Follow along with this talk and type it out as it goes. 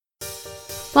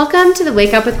Welcome to the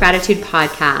Wake Up with Gratitude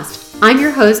podcast. I'm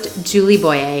your host, Julie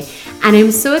Boyer, and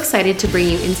I'm so excited to bring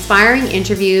you inspiring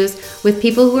interviews with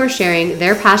people who are sharing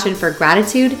their passion for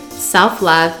gratitude,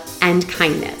 self-love, and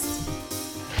kindness.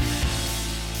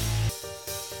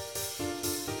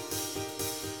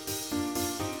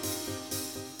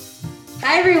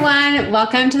 Hi, everyone.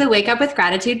 Welcome to the Wake Up with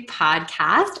Gratitude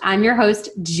podcast. I'm your host,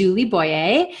 Julie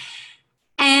Boyer,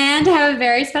 and I have a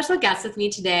very special guest with me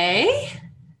today.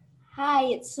 Hi,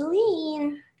 it's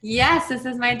Celine. Yes, this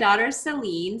is my daughter,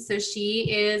 Celine. So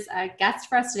she is a guest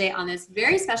for us today on this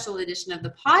very special edition of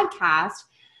the podcast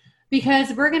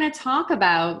because we're going to talk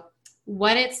about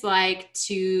what it's like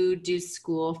to do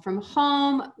school from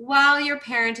home while your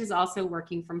parent is also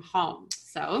working from home.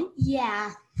 So,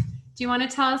 Yeah. do you want to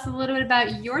tell us a little bit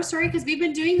about your story? Because we've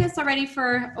been doing this already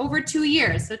for over 2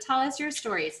 years. So tell us your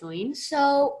story, Celine.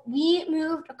 So we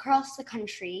moved across the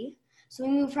country. So we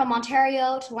moved from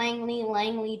Ontario to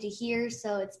Langley to here.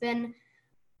 So it's been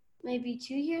maybe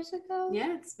 2 years ago.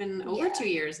 Yeah, it's been over 2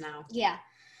 years now. Yeah.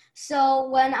 So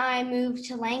when I moved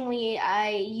to Langley, I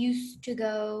used to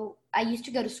go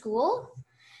to school.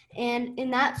 And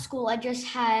in that school, I just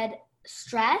had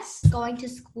stress going to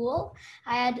school.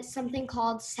 I had something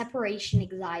called separation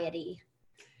anxiety.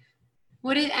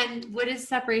 What is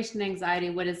separation anxiety?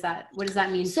 What does that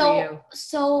mean for you?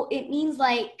 So it means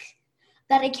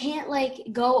that I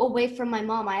can't go away from my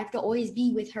mom. I have to always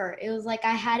be with her. It was like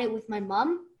I had it with my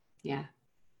mom. Yeah.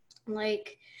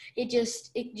 It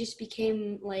just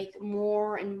became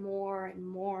more and more and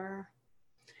more.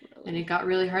 And it got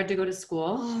really hard to go to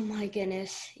school. Oh my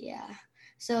goodness. Yeah.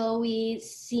 So we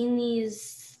seen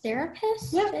these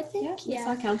therapists, I think. Yeah. We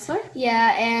saw a counselor.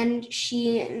 Yeah, and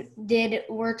she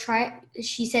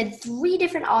said 3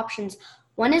 different options.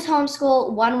 One is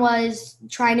homeschool, one was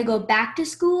trying to go back to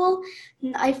school,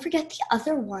 and I forget the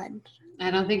other one.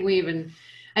 I think we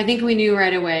knew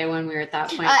right away when we were at that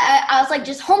point. I was like,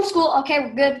 just homeschool. Okay,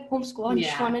 we're good. Homeschool. I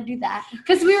just want to do that.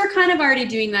 Because we were kind of already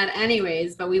doing that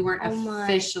anyways, but we weren't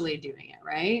officially doing it,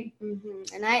 right?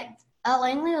 Mm-hmm. And at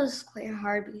Langley, it was quite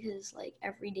hard because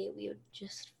every day we would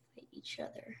just fight each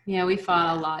other. Yeah, we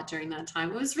fought a lot during that time.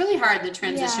 It was really hard, the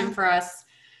transition for us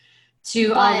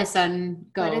to all of a sudden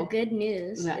go. But the good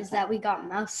news is that we got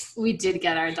Mouse. We did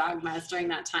get our dog Mouse during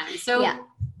that time. So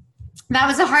that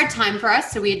was a hard time for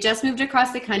us. So we had just moved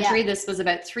across the country. Yeah. This was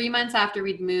about 3 months after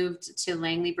we'd moved to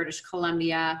Langley, British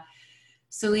Columbia.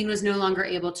 Celine was no longer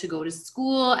able to go to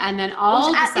school. And then all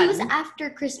of a sudden. It was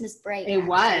after Christmas break. It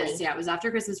was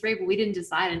after Christmas break. But we didn't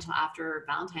decide until after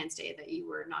Valentine's Day that you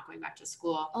were not going back to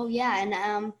school. Oh, yeah.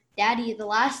 And Daddy, the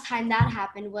last time that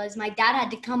happened was my dad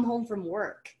had to come home from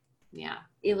work. Yeah.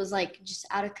 It was just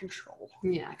out of control.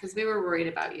 Yeah, because we were worried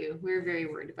about you. We were very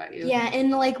worried about you. Yeah,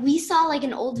 and we saw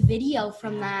an old video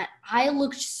from that. I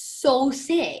looked so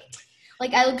sick.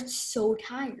 I looked so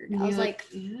tired. I was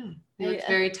you looked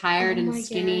very tired and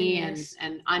skinny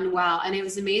and unwell. And it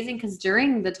was amazing because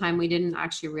during the time we didn't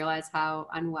actually realize how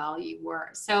unwell you were.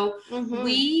 So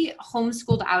we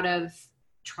homeschooled out of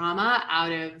trauma,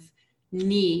 out of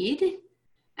need.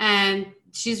 And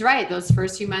she's right. Those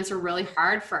first few months were really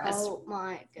hard for us. Oh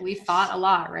my goodness. We fought a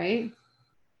lot, right?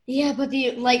 Yeah, but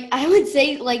I would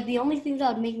say the only thing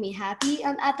that would make me happy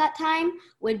at that time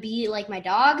would be my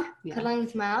dog, cuddling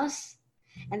with Mouse,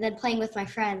 and then playing with my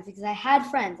friends because I had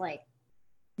friends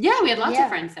Yeah, we had lots of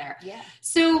friends there. Yeah.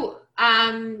 So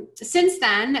since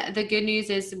then, the good news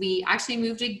is we actually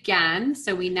moved again.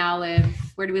 So we now live,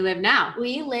 where do we live now?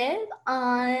 We live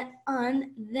on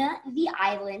the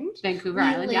island. Vancouver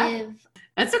Island, yeah.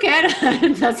 That's okay.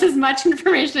 That's as much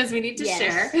information as we need to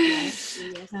share. Yes,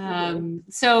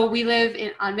 so we live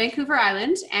on Vancouver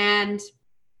Island, and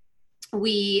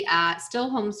we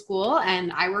still homeschool,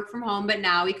 and I work from home, but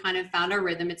now we kind of found our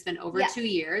rhythm. It's been over 2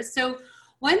 years. So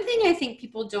one thing I think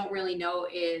people don't really know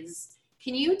is,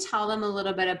 can you tell them a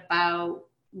little bit about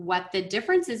what the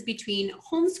difference is between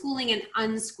homeschooling and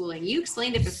unschooling? You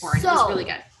explained it before, and it was really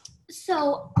good.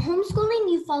 So homeschooling,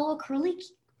 you follow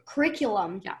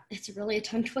curriculum. Yeah. It's really a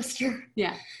tongue twister.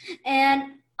 Yeah.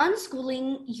 And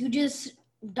unschooling, you just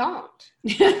don't.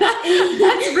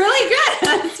 That's really good.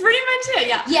 That's pretty much it.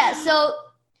 Yeah. Yeah. So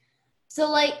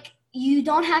you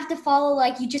don't have to follow,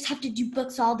 you just have to do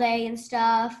books all day and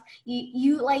stuff.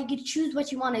 You choose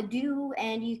what you want to do,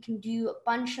 and you can do a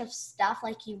bunch of stuff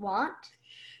you want.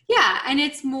 Yeah, and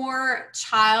it's more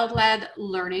child-led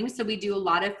learning. So we do a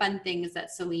lot of fun things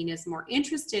that Celine is more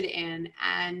interested in,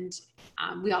 and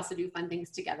we also do fun things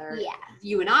together,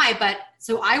 you and I. But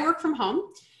so I work from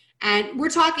home, And we're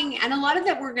talking, and a lot of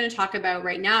that we're going to talk about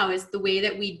right now is the way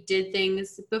that we did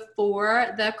things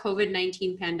before the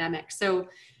COVID-19 pandemic. So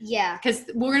Yeah. because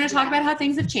we're going to talk about how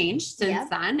things have changed since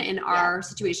then in our Yeah.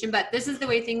 situation, but this is the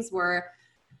way things were.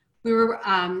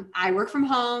 I work from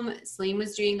home. Celine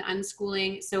was doing the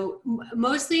unschooling. So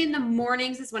mostly in the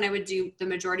mornings is when I would do the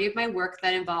majority of my work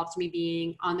that involved me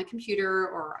being on the computer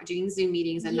or doing Zoom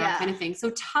meetings and that kind of thing.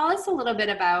 So tell us a little bit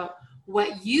about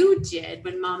what you did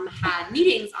when mom had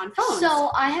meetings on phones. So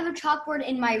I have a chalkboard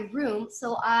in my room.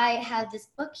 So I have this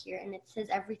book here and it says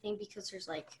everything because there's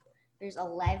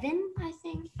 11, I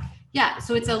think. Yeah,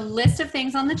 so it's a list of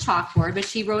things on the chalkboard, but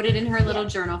she wrote it in her little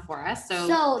journal for us.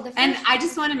 And I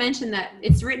just want to mention that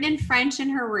it's written in French in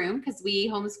her room because we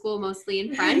homeschool mostly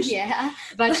in French. Yeah.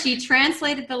 But she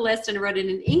translated the list and wrote it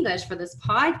in English for this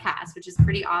podcast, which is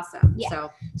pretty awesome. Yeah.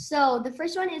 So the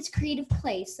first one is creative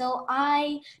play. So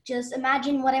I just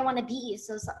imagine what I want to be.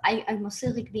 So I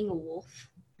mostly like being a wolf.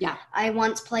 Yeah. I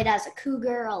once played as a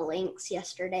cougar, a lynx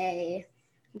yesterday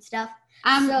and stuff.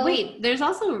 Wait, there's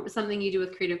also something you do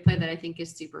with creative play that I think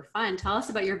is super fun. Tell us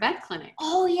about your vet clinic.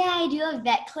 Oh yeah, I do a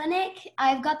vet clinic.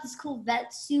 I've got this cool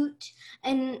vet suit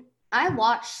and I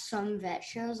watched some vet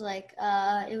shows like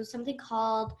it was something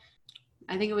called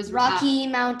I think it was Rocky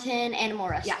Mountain Animal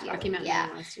Rescue. Yeah, Rocky Mountain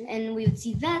Animal Rescue. And we would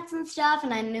see vets and stuff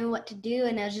and I knew what to do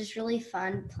and it was just really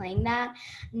fun playing that.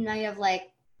 And now you have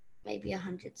like maybe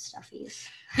 100 stuffies.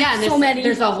 Yeah, and so many.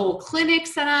 There's a whole clinic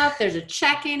set up. There's a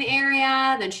check-in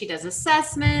area. Then she does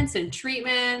assessments and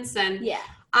treatments. And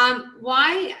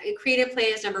why creative play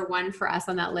is number one for us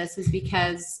on that list is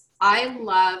because I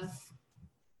love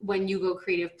when you go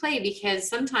creative play because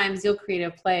sometimes you'll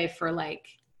creative play for like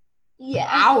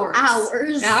hours.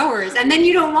 And then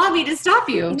you don't want me to stop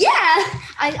you. Yeah.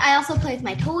 I also play with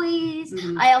my toys.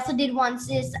 Mm-hmm. I also did once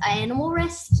this animal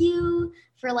rescue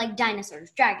for like dinosaurs,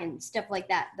 dragons, stuff like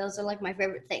that. Those are like my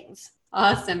favorite things.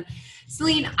 Awesome.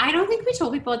 Celine, I don't think we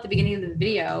told people at the beginning of the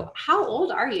video, how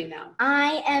old are you now?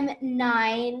 I am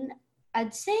 9.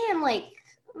 I'd say I'm like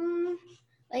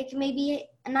maybe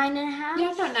 9.5.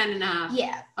 Yeah, about 9.5.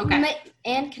 Yeah. Okay.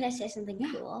 And can I say something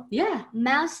cool? Yeah.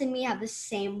 Mouse and me have the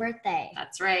same birthday.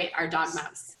 That's right. Our dog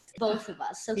Mouse. Both of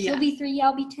us. So he'll be 3,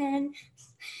 I'll be 10.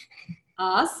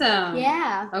 Awesome.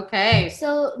 Yeah. Okay.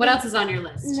 So what else is on your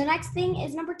list? The next thing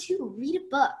is number 2, read a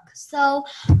book. So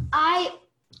I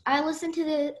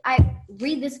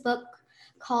read this book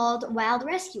called Wild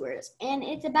Rescuers, and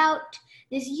it's about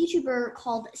this YouTuber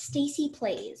called Stacy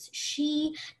Plays.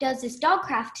 She does this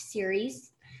Dogcraft series,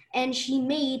 and she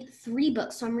made 3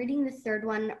 books. So I'm reading the 3rd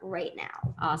one right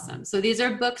now. Awesome. So these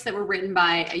are books that were written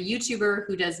by a YouTuber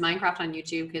who does Minecraft on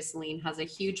YouTube because Celine has a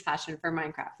huge passion for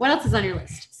Minecraft. What else is on your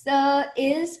list? So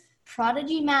is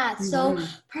Prodigy Math. Mm-hmm. So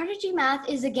Prodigy Math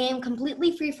is a game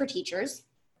completely free for teachers.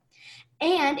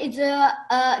 And it's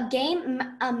a game,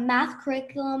 a math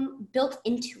curriculum built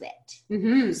into it.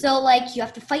 Mm-hmm. So, like, you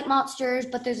have to fight monsters,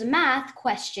 but there's a math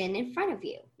question in front of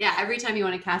you. Yeah, every time you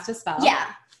want to cast a spell. Yeah.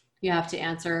 You have to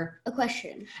answer a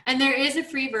question. And there is a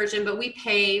free version, but we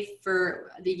pay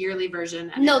for the yearly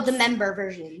version. No, the member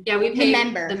version. Yeah, we pay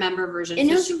the member version. And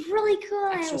it was really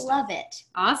cool. I love it.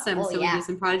 Awesome. We do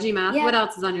some Prodigy Math. Yeah. What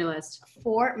else is on your list?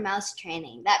 For mouse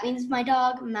training. That means my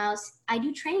dog, Mouse, I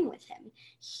do training with him.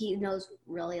 He knows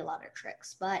really a lot of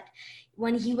tricks. But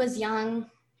when he was young,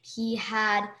 he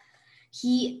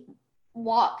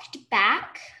walked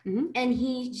back and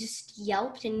he just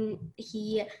yelped and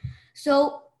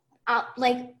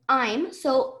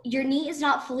so your knee is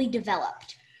not fully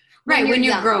developed. When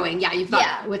you're growing. Yeah, you've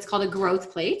got what's called a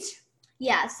growth plate.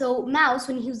 Yeah, so Mouse,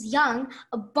 when he was young,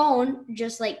 a bone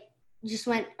just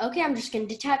went, okay, I'm just going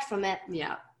to detach from it.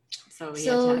 Yeah.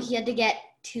 So he had to get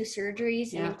 2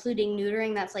 surgeries, and including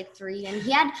neutering, that's like 3. And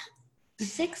he had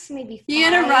 6, maybe 5. He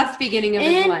had a rough beginning of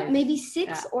his life. Maybe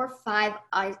 6 or 5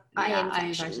 eye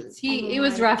infections. It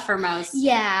was rough for Mouse.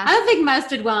 Yeah. I don't think Mouse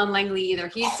did well in Langley either.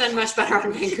 He's done much better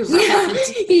on Vancouver Island.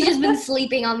 He's just been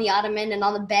sleeping on the ottoman and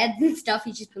on the beds and stuff.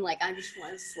 He's just been like, I just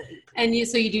want to sleep. And you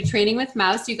do training with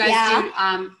Mouse. You guys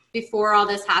do, before all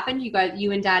this happened,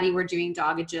 you and Daddy were doing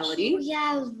dog agility. Oh,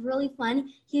 yeah, it was really fun.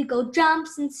 He'd go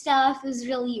jumps and stuff. It was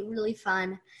really, really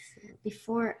fun.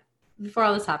 Before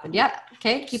all this happened. Yep.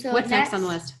 Okay. What's next on the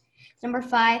list? Number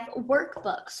 5,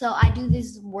 workbooks. So I do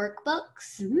these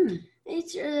workbooks. Mm-hmm.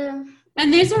 It's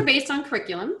and these are based on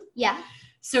curriculum. Yeah.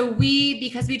 So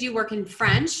because we do work in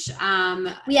French,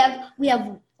 we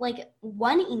have like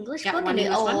 1 English book and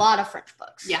a lot of French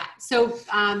books. Yeah. So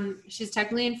she's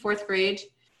technically in 4th grade.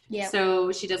 Yeah.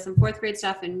 So she does some 4th grade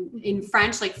stuff in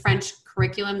French, like French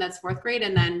curriculum, that's 4th grade,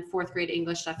 and then 4th grade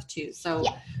English stuff too. So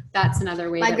that's another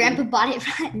way. My grandpa bought it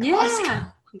from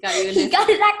Costco. He got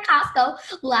it at Costco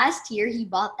last year. He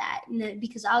bought that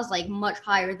because I was like much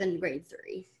higher than grade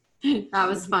 3. That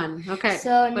was fun. Okay.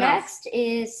 So next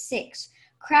is 6,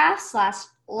 craft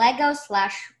 / Lego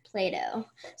 / Play-Doh.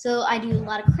 So I do a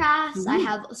lot of crafts. I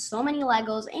have so many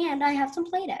Legos and I have some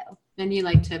Play-Doh. And you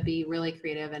like to be really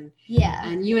creative and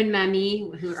and you and Mammy,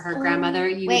 her grandmother,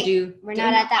 you do. We're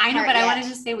not at that. I know, but yet. I wanted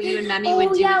to say what you and Mammy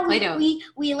would do with Play-Doh.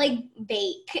 We like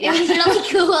bake. It was really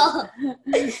cool.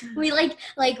 We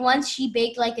like once she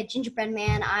baked like a gingerbread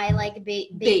man. I like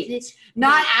baked it.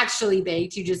 Not actually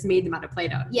baked. You just made them out of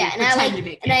Play-Doh. Yeah, and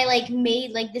I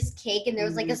made like this cake, and there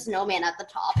was like a snowman at the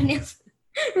top, and it's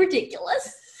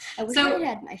ridiculous. I wish I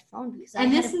had my phone because I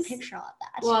had a picture of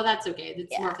that. Well, that's okay.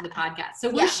 It's more for the podcast. So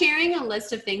we're sharing a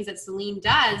list of things that Celine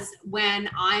does when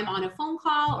I'm on a phone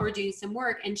call or doing some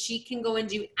work, and she can go and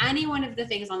do any one of the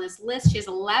things on this list. She has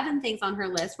 11 things on her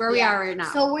list. Where we are right now.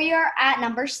 So we are at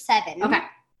number 7. Okay.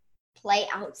 Play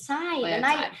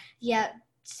outside.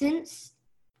 Since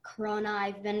Corona,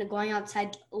 I've been going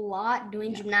outside a lot,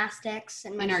 doing gymnastics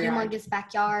in my humongous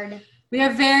backyard. We are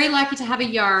very lucky to have a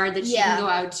yard that she can go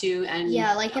out to and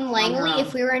like in Langley.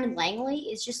 If we were in Langley,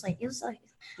 it's just like it was like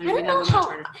I don't know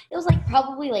how it was like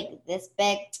probably like this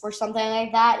big or something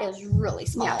like that. It was really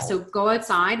small. Yeah. So go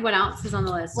outside. What else is on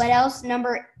the list? What else?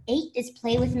 Number 8 is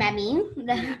play with Mammy.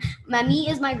 Mammy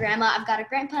is my grandma. I've got a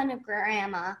grandpa and a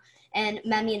grandma, and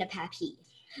Mammy and a pappy.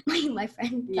 My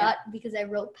friend thought because I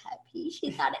wrote pappy,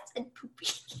 she thought it said poopy.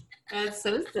 That's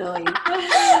so silly.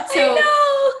 So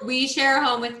we share a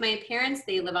home with my parents.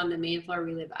 They live on the main floor.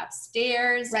 We live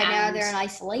upstairs. Right now they're in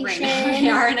isolation. Right now they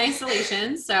are in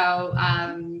isolation. So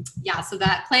so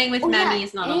that playing with Mammy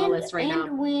is not on the list right now.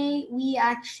 And we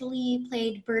actually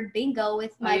played bird bingo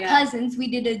with my cousins. We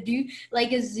did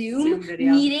a Zoom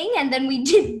meeting, and then we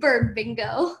did bird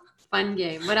bingo. Fun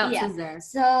game. What else is there?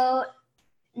 So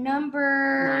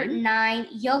number 9,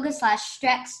 yoga /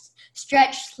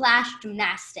 stretch /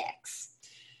 gymnastics.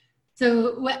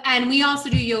 So, and we also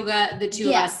do yoga, the two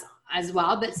of us as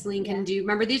well, but Celine can do,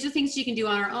 remember, these are things she can do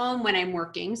on her own when I'm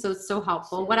working. So it's so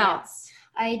helpful. What else?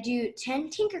 I do 10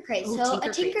 Tinker Crates. A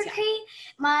Tinker Crate,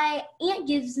 my aunt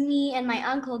gives me and my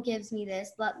uncle gives me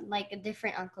this, like a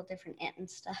different uncle, different aunt and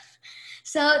stuff.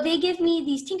 So they give me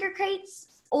these Tinker Crates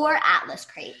or Atlas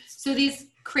crates. So these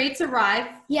crates arrive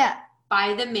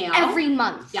by the mail. Every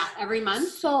month. Yeah, every month.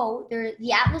 So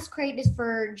the Atlas crate is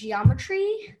for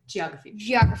geography,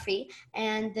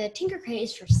 and the Tinker Crate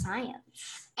is for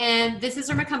science. And this is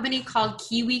from a company called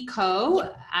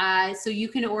KiwiCo. So you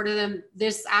can order them.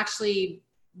 This actually,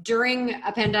 during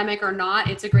a pandemic or not,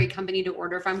 it's a great company to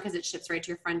order from because it ships right to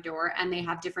your front door, and they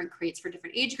have different crates for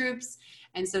different age groups.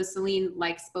 And so Celine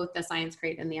likes both the science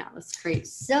crate and the Atlas crate.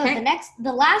 So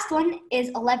the last one is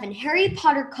 11, Harry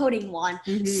Potter coding wand.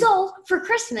 Mm-hmm. So for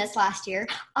Christmas last year,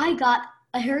 I got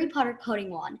a Harry Potter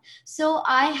coding wand. So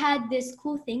I had this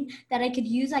cool thing that I could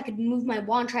use. I could move my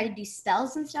wand, try to do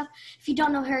spells and stuff. If you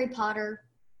don't know Harry Potter,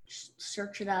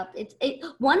 search it up.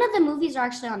 One of the movies are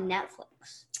actually on Netflix.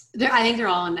 I think they're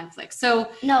all on Netflix.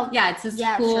 So it's this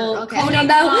cool coding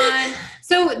wand.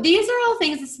 So these are all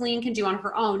things that Celine can do on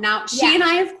her own. Now, she and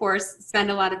I, of course, spend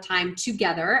a lot of time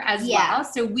together as well.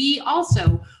 So we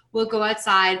also will go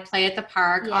outside, play at the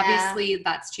park. Yeah. Obviously,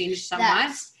 that's changed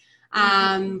somewhat.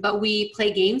 But we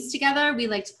play games together. We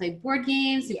like to play board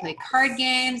games. We play card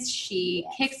games. She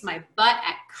kicks my butt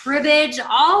at cribbage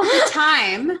all the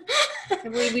time.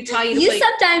 We tell you to play.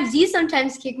 You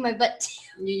sometimes kick my butt too.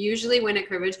 You usually win at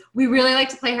cribbage. We really like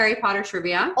to play Harry Potter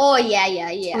trivia. Oh,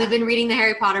 yeah. We've been reading the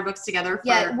Harry Potter books together.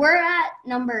 We're at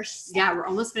number 6. Yeah, we're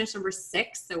almost finished number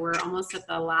 6, so we're almost at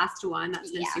the last one.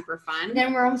 That's been super fun.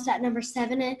 Then we're almost at number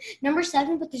 7.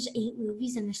 But there's 8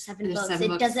 movies and there's 7 books.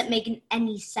 It doesn't make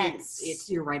any sense.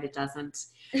 You're right, it doesn't.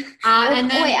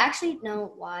 Actually,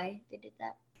 no, why they did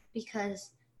that? Because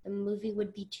the movie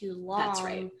would be too long. That's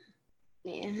right.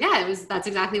 Yeah, that's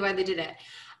exactly why they did it.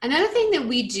 Another thing that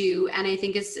we do, and I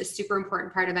think is a super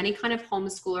important part of any kind of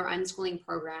homeschool or unschooling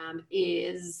program,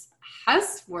 is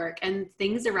housework and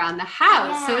things around the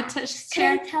house. Yeah. So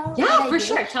Can I tell? Yeah, for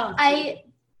sure. Tell them.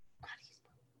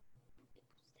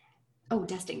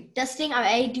 Dusting. Dusting.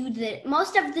 I do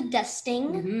most of the dusting.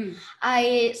 Mm-hmm.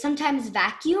 I sometimes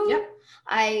vacuum. Yep.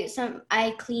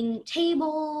 I clean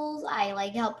tables.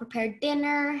 I help prepare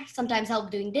dinner. Sometimes help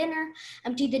doing dinner.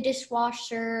 Empty the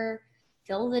dishwasher.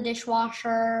 Fill the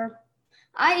dishwasher.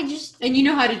 And you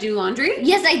know how to do laundry?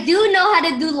 Yes, I do know how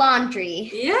to do laundry.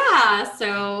 Yeah.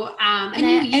 So,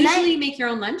 you usually make your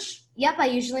own lunch? Yep, I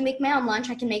usually make my own lunch.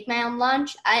 I can make my own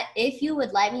lunch. If you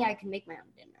would let me, I can make my own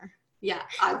dinner. Yeah.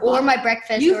 Or my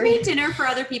breakfast. You've made dinner for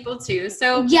other people too.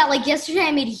 So yeah, like yesterday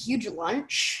I made a huge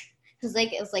lunch because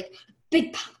like it was like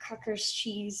big pop crackers,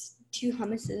 cheese, 2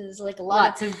 hummuses, like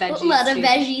lots of veggies. A lot of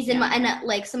veggies, and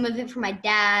like some of it for my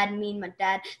dad, me and my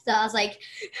dad. So I was like,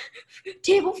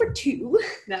 table for 2.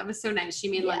 That was so nice. She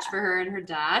made lunch for her and her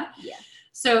dad. Yeah.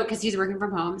 So, because he's working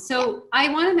from home. So I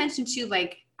want to mention too,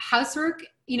 like housework,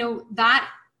 that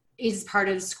is part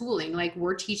of schooling. Like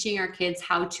we're teaching our kids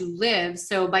how to live.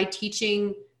 So by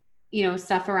teaching,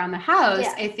 stuff around the house,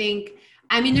 I think,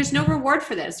 there's no reward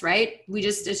for this, right?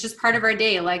 it's just part of our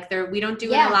day. Like we don't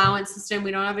do an allowance system.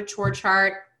 We don't have a chore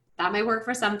chart. That might work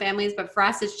for some families, but for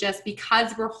us, it's just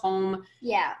because we're home.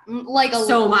 Yeah. Like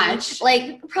so much.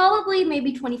 Like probably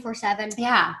maybe 24/7.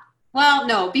 Yeah. Well,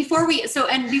 no, before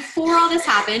all this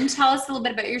happened, tell us a little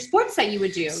bit about your sports that you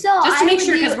would do. So just to make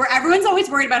sure, because everyone's always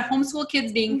worried about homeschool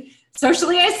kids being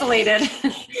socially isolated.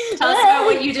 Tell us about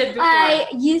what you did before.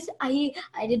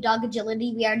 I did dog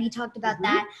agility. We already talked about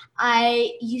that.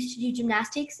 I used to do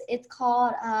gymnastics. It's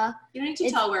called you don't need to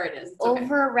tell where it is. It's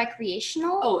over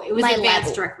recreational. Oh, it was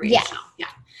advanced recreational.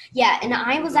 Yeah, and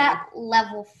I was at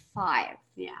level 5.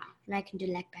 Yeah. And I can do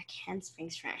leg back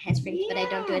handsprings, but I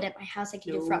don't do it at my house. I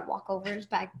can do front walkovers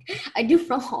I do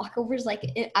front walkovers like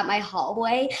at my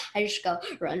hallway. I just go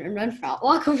run, front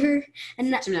walkover.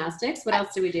 And gymnastics. What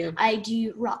else do we do? I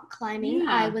do rock climbing.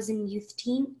 I was in youth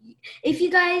team. If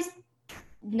you guys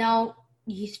know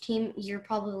youth team, you're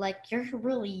probably like, you're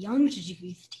really young to do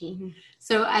youth team.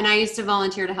 So, and I used to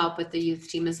volunteer to help with the youth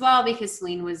team as well, because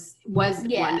Celine was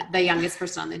the youngest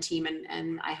person on the team,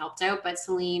 and I helped out. But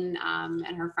Celine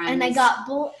and her friends, and I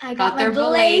got their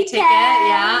belay ticket.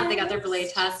 Yeah, they got their belay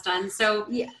test done. So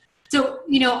so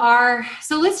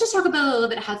so let's just talk about a little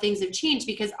bit how things have changed,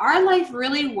 because our life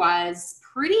really was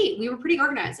we were pretty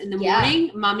organized. In the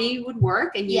morning, mommy would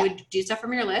work and you would do stuff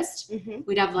from your list.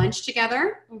 We'd have lunch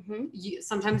together.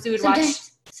 Sometimes we would watch.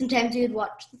 Sometimes we would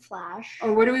watch The Flash.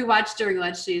 Or what do we watch during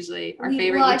lunch usually? Our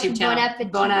favorite YouTube channel.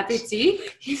 Bon Appetit.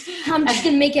 I'm just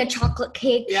going to make a chocolate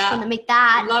cake. Yeah. Just going to make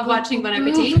that. Love watching Bon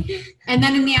Appetit. And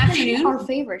then in the afternoon. Our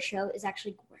favorite show is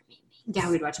actually Gourmet Mix.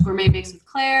 Yeah, we'd watch Gourmet Mix with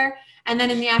Claire. And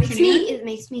then in the afternoon. It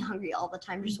makes me hungry all the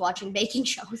time just watching baking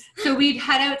shows. So we'd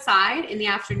head outside in the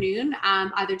afternoon,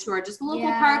 either to our just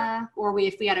local park, or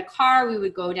if we had a car, we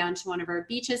would go down to one of our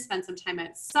beaches, spend some time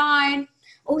outside.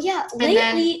 Oh yeah,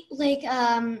 lately,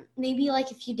 maybe like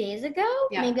a few days ago,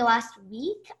 maybe last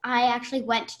week, I actually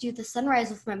went to do the sunrise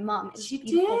with my mom. She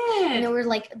did. And there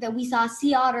were we saw a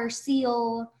sea otter,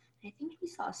 seal. I think we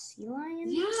saw sea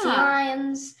lions. Yeah. Sea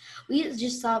lions. We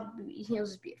just saw. It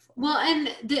was beautiful. Well,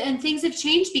 and things have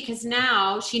changed, because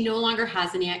now she no longer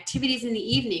has any activities in the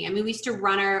evening. We used to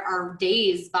run our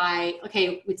days by,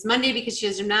 okay, it's Monday because she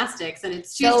has gymnastics, and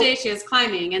it's Tuesday she has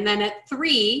climbing, and then at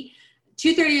 2:30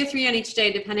 or 3 on each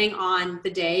day, depending on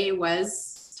the day, it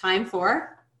was time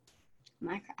for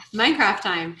Minecraft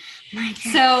time.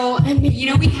 So,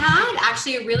 we had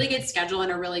actually a really good schedule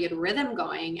and a really good rhythm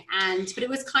going, but it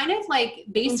was kind of like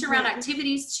based around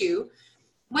activities too.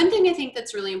 One thing I think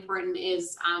that's really important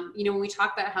is, when we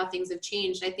talk about how things have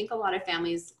changed, I think a lot of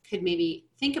families could maybe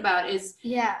think about is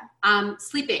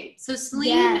sleeping. So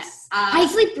Celine, I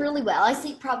sleep really well. I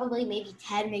sleep probably maybe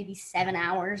 10, maybe 7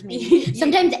 hours, maybe.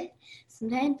 Sometimes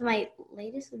my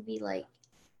latest would be like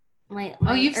my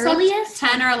you've earliest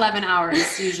slept 10 or 11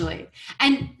 hours usually.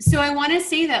 And so I want to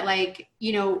say that,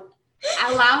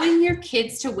 allowing your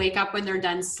kids to wake up when they're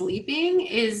done sleeping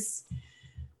is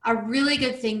a really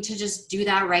good thing to just do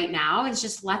that right now. Is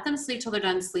just let them sleep till they're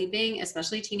done sleeping,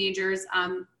 especially teenagers.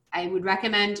 I would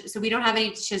recommend, so we don't have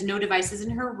she has no devices in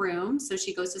her room, so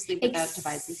she goes to sleep without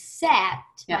devices.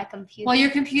 Except my computer. Well, your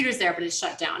computer's there, but it's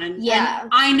shut down. And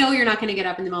I know you're not going to get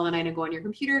up in the middle of the night and go on your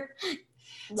computer.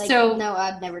 No,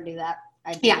 I'd never do that.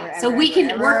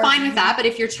 We're fine with that, but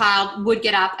if your child would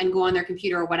get up and go on their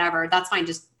computer or whatever, that's fine.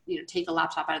 Just, take the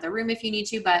laptop out of the room if you need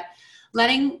to, but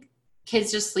letting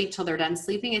kids just sleep till they're done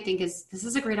sleeping, I think this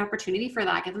is a great opportunity for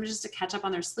that. Get them just to catch up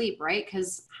on their sleep, right?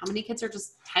 Because how many kids are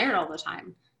just tired all the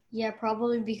time? Yeah,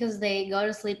 probably because they go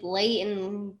to sleep late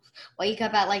and wake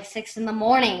up at 6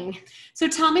 in. So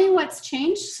tell me what's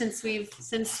changed since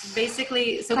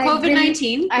basically, so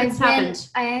COVID-19, what's happened?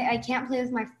 I can't play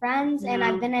with my friends, and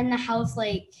I've been in the house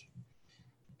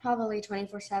probably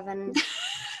 24/7.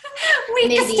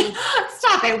 Maybe.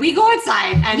 Stop it. We go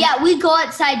outside. We go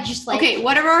outside just Okay,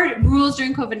 what are our rules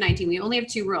during COVID-19? We only have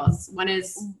 2 rules. One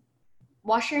is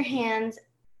wash your hands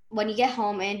when you get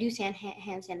home and do hand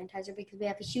sanitizer, because we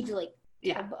have a huge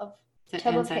tub of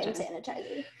hand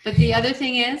sanitizer. But the other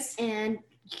thing is? And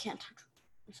you can't touch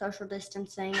social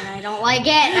distancing, and I don't like it.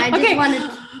 I just wanted.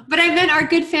 But I meant our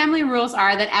good family rules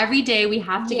are that every day we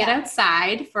have to get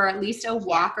outside for at least a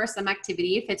walk or some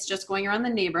activity. If it's just going around the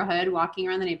neighborhood, walking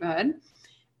around the neighborhood.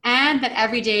 And that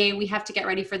every day we have to get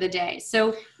ready for the day.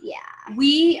 So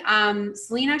we,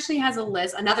 Celine actually has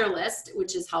another list,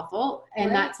 which is helpful. And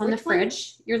that's on the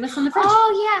fridge. Your list on the fridge.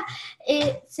 Oh, yeah.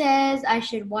 It says I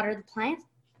should water the plants.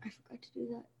 I forgot to do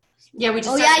that. Yeah, we just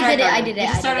I did it. We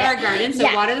just started our garden.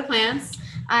 So water the plants.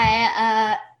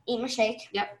 I eat my shake.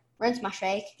 Yep. Rinse my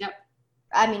shake. Yep.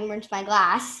 Rinse my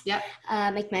glass. Yep.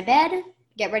 Make my bed.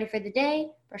 Get ready for the day.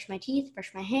 Brush my teeth.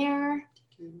 Brush my hair.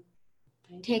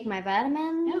 Take my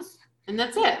vitamins. Yeah. And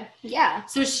that's it. Yeah.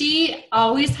 So she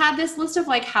always had this list of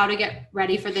like how to get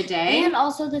ready for the day. And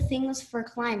also the things for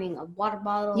climbing, a water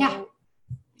bottle. Yeah.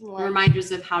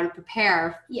 Reminders of how to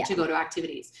prepare to go to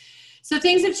activities. So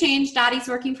things have changed. Daddy's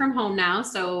working from home now.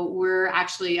 So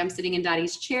I'm sitting in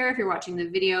Daddy's chair. If you're watching the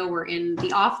video, we're in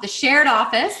the shared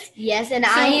office. Yes. And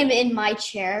I am in my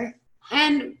chair.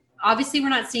 And obviously we're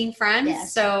not seeing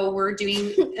friends, so we're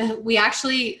doing,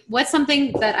 what's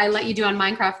something that I let you do on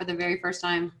Minecraft for the very first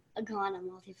time? Go on a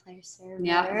multiplayer server.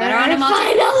 Yeah, let her on a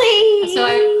Finally! So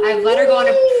I've let her go on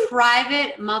a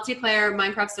private multiplayer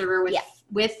Minecraft server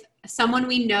with someone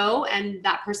we know and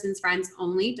that person's friends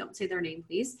only. Don't say their name,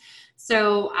 please.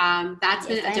 So that's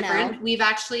been different.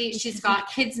 She's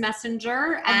got Kids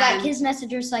Messenger. I've got Kids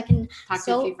Messenger so I can talk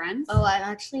to a few friends. Oh, I'm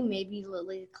actually maybe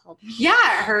Lily called me.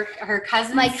 Yeah, her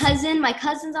cousins. My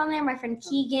cousin's on there, my friend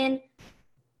Keegan,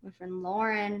 my friend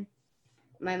Lauren,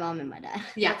 my mom and my dad.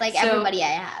 Yeah. It's like everybody I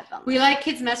have. We like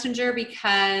Kids Messenger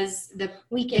because they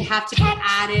have to be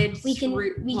added. We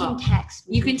can text.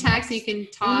 You can text, you can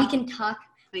talk. We can talk.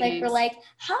 Like we're like,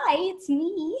 hi, it's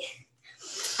me.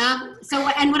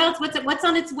 And what else? What's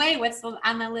on its way? What's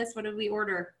on the list? What did we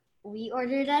order? We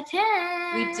ordered a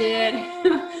tent. We did.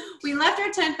 We left our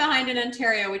tent behind in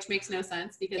Ontario, which makes no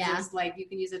sense because it's like you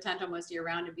can use a tent almost year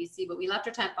round in BC, but we left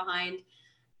our tent behind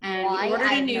and we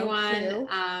ordered a new one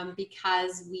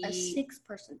because a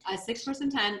 6-person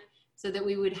tent so that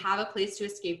we would have a place to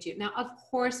escape to. Now, of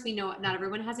course, we know not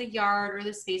everyone has a yard or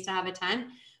the space to have a tent.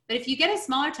 But if you get a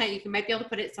smaller tent, you might be able to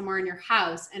put it somewhere in your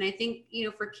house. And I think,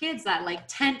 for kids, that like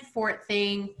tent fort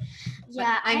thing.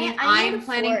 Yeah. But, I'm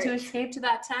planning to escape to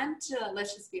that tent.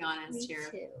 Let's just be honest here.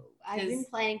 Me too. I've been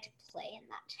planning to play in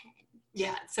that tent.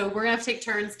 Yeah. So we're going to have to take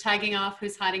turns tagging off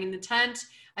who's hiding in the tent.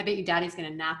 I bet you Daddy's going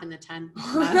to nap in the tent.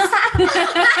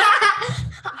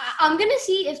 I'm going to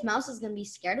see if Mouse is going to be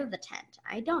scared of the tent.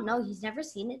 I don't know. He's never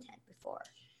seen a tent before.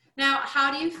 Now,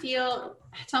 how do you feel?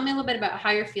 Tell me a little bit about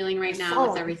how you're feeling right now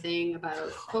with everything about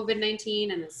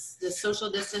COVID-19 and the social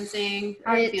distancing.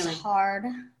 How are you feeling? It's hard.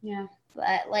 Yeah.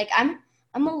 But I'm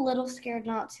a little scared,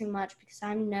 not too much, because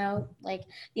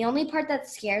the only part that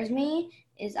scares me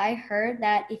is I heard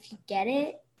that if you get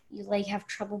it, you have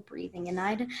trouble breathing, and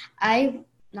I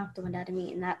knocked the wind out of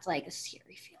me, and that's a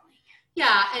scary feeling.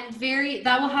 Yeah, and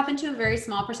that will happen to a very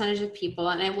small percentage of people,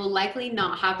 and it will likely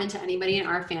not happen to anybody in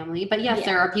our family. But yes,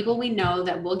 there are people we know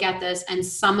that will get this, and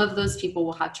some of those people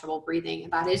will have trouble breathing.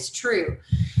 That is true.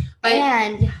 But,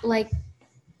 and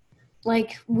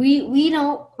we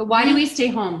don't. But why do we stay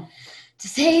home? To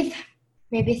save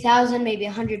maybe 1,000, maybe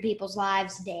 100 people's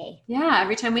lives a day. Yeah,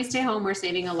 every time we stay home, we're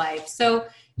saving a life. So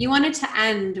you wanted to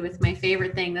end with my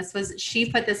favorite thing.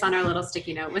 She put this on our little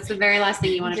sticky note. What's the very last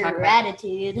thing you want to talk about?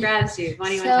 Gratitude. Gratitude. Why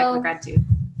do you want to talk about gratitude?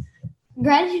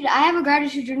 Gratitude. I have a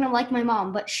gratitude journal like my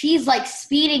mom, but she's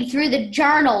speeding through the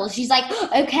journals. She's like,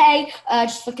 okay,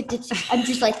 just look at this. I'm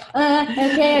just like,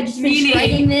 okay, I just finished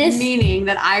writing this. Meaning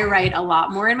that I write a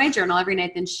lot more in my journal every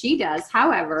night than she does.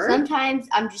 However, sometimes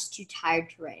I'm just too tired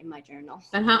to write in my journal.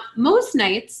 But most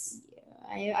nights,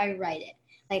 I write it.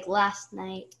 Like last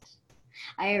night,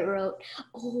 I wrote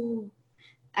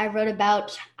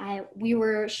about we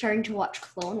were starting to watch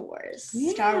Clone Wars,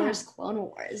 Star Wars Clone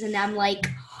Wars, and I'm like,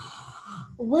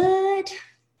 what?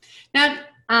 Now,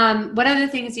 what other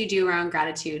things do you do around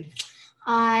gratitude?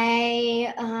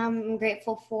 I am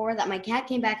grateful for that my cat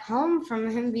came back home from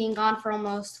him being gone for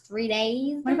almost 3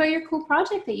 days. What about your cool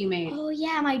project that you made? Oh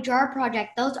yeah, my jar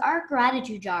project. Those are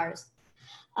gratitude jars.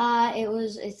 I'd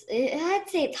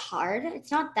say it's hard. It's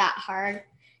not that hard.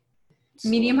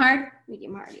 Medium hard?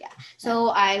 Medium hard, yeah. So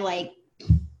I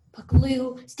put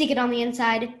glue, stick it on the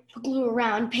inside, put glue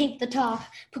around, paint the top,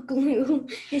 put glue.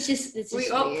 It's just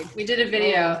weird. We did a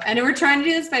video, and we're trying to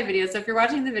do this by video. So if you're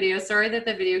watching the video, sorry that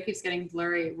the video keeps getting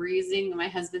blurry. We're using my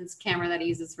husband's camera that he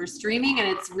uses for streaming, and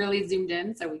it's really zoomed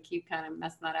in, so we keep kind of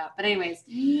messing that up. But anyways.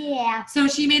 Yeah. So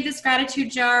she made this gratitude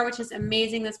jar, which is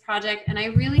amazing, this project. And I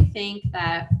really think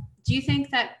that Do you think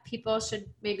that people should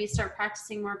maybe start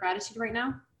practicing more gratitude right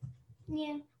now?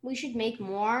 Yeah, we should make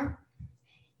more.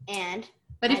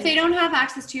 But if they don't have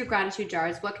access to your gratitude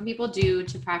jars, what can people do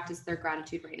to practice their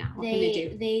gratitude right now? What can they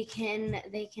do? They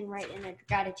can write in a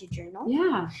gratitude journal.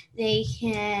 Yeah. They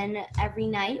can every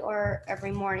night or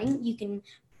every morning. You can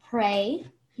pray.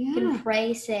 Yeah. You can pray.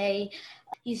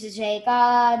 You should say,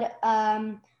 God,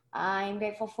 I'm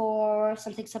grateful for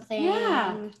something.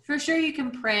 Yeah, for sure. You can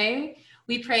pray.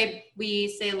 We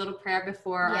say a little prayer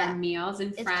before our meals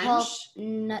in French. It's called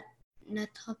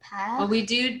Notre Père. Well, we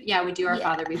do our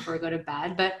Father before we go to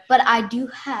bed, but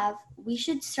we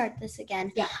should start this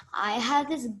again. Yeah. I have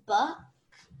this book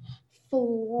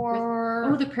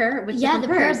for the prayer with the prayer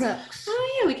prayers. books.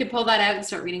 Oh yeah, we could pull that out and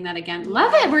start reading that again.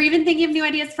 Love it. We're even thinking of new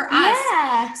ideas for us.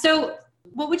 Yeah. So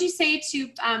what would you say to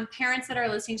parents that are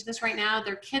listening to this right now?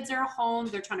 Their kids are home.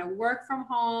 They're trying to work from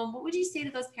home. What would you say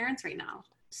to those parents right now?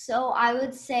 So I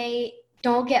would say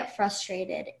don't get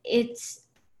frustrated.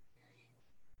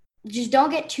 Just don't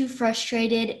get too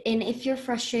frustrated. And if you're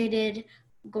frustrated,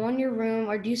 go in your room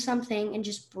or do something and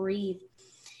just breathe.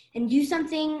 And do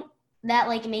something that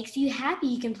makes you happy.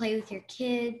 You can play with your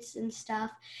kids and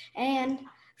stuff. And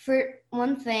for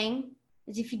one thing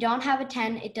is if you don't have a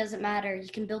 10, it doesn't matter. You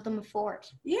can build them a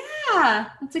fort. Yeah,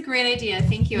 that's a great idea.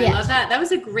 Thank you. I love that. That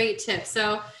was a great tip.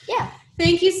 So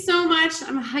thank you so much.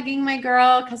 I'm hugging my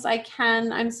girl because I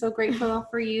can. I'm so grateful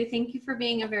for you. Thank you for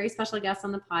being a very special guest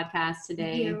on the podcast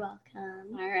today. You're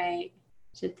welcome. All right.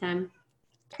 Chitem.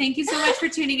 Thank you so much for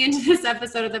tuning into this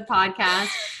episode of the podcast.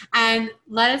 And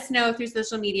let us know through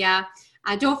social media.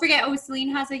 Don't forget,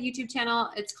 Celine has a YouTube channel.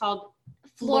 It's called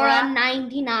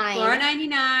Flora99.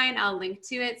 Flora99. I'll link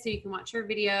to it so you can watch her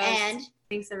videos. And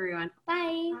thanks, everyone.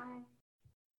 Bye.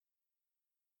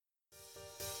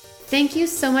 Thank you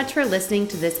so much for listening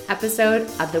to this episode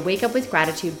of the Wake Up with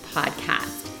Gratitude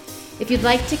podcast. If you'd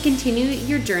like to continue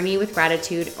your journey with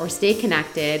gratitude or stay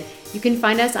connected, you can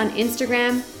find us on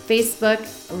Instagram, Facebook,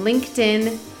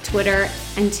 LinkedIn, Twitter,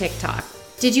 and TikTok.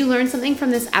 Did you learn something from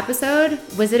this episode?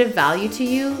 Was it of value to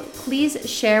you? Please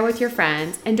share with your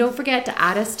friends, and don't forget to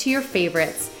add us to your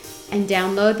favorites and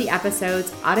download the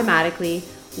episodes automatically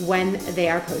when they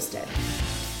are posted.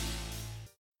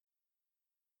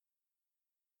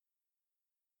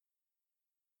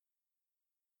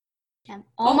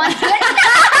 Oh my goodness.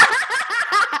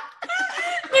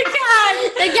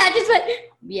 The cat just went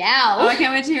meow. Oh, I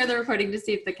can't wait to hear the recording to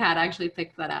see if the cat actually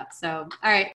picked that up. So,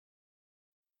 all right.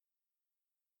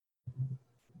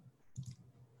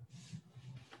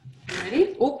 You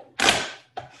ready? Oh,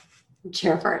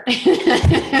 chair fart.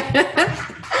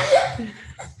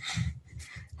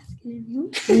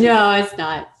 No, it's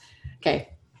not. Okay.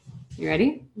 You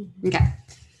ready? Okay.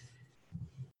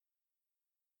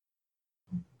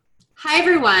 Hi,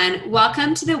 everyone.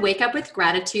 Welcome to the Wake Up with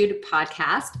Gratitude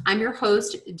podcast. I'm your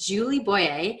host, Julie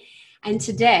Boyer, and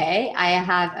today I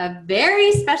have a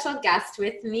very special guest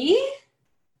with me.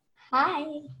 Hi.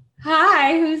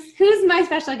 Hi. Who's my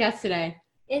special guest today?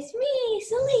 It's me,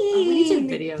 Celine. Oh, we need to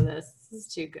video this. This is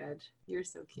too good. You're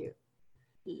so cute.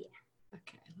 Yeah.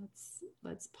 Okay,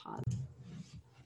 let's pause.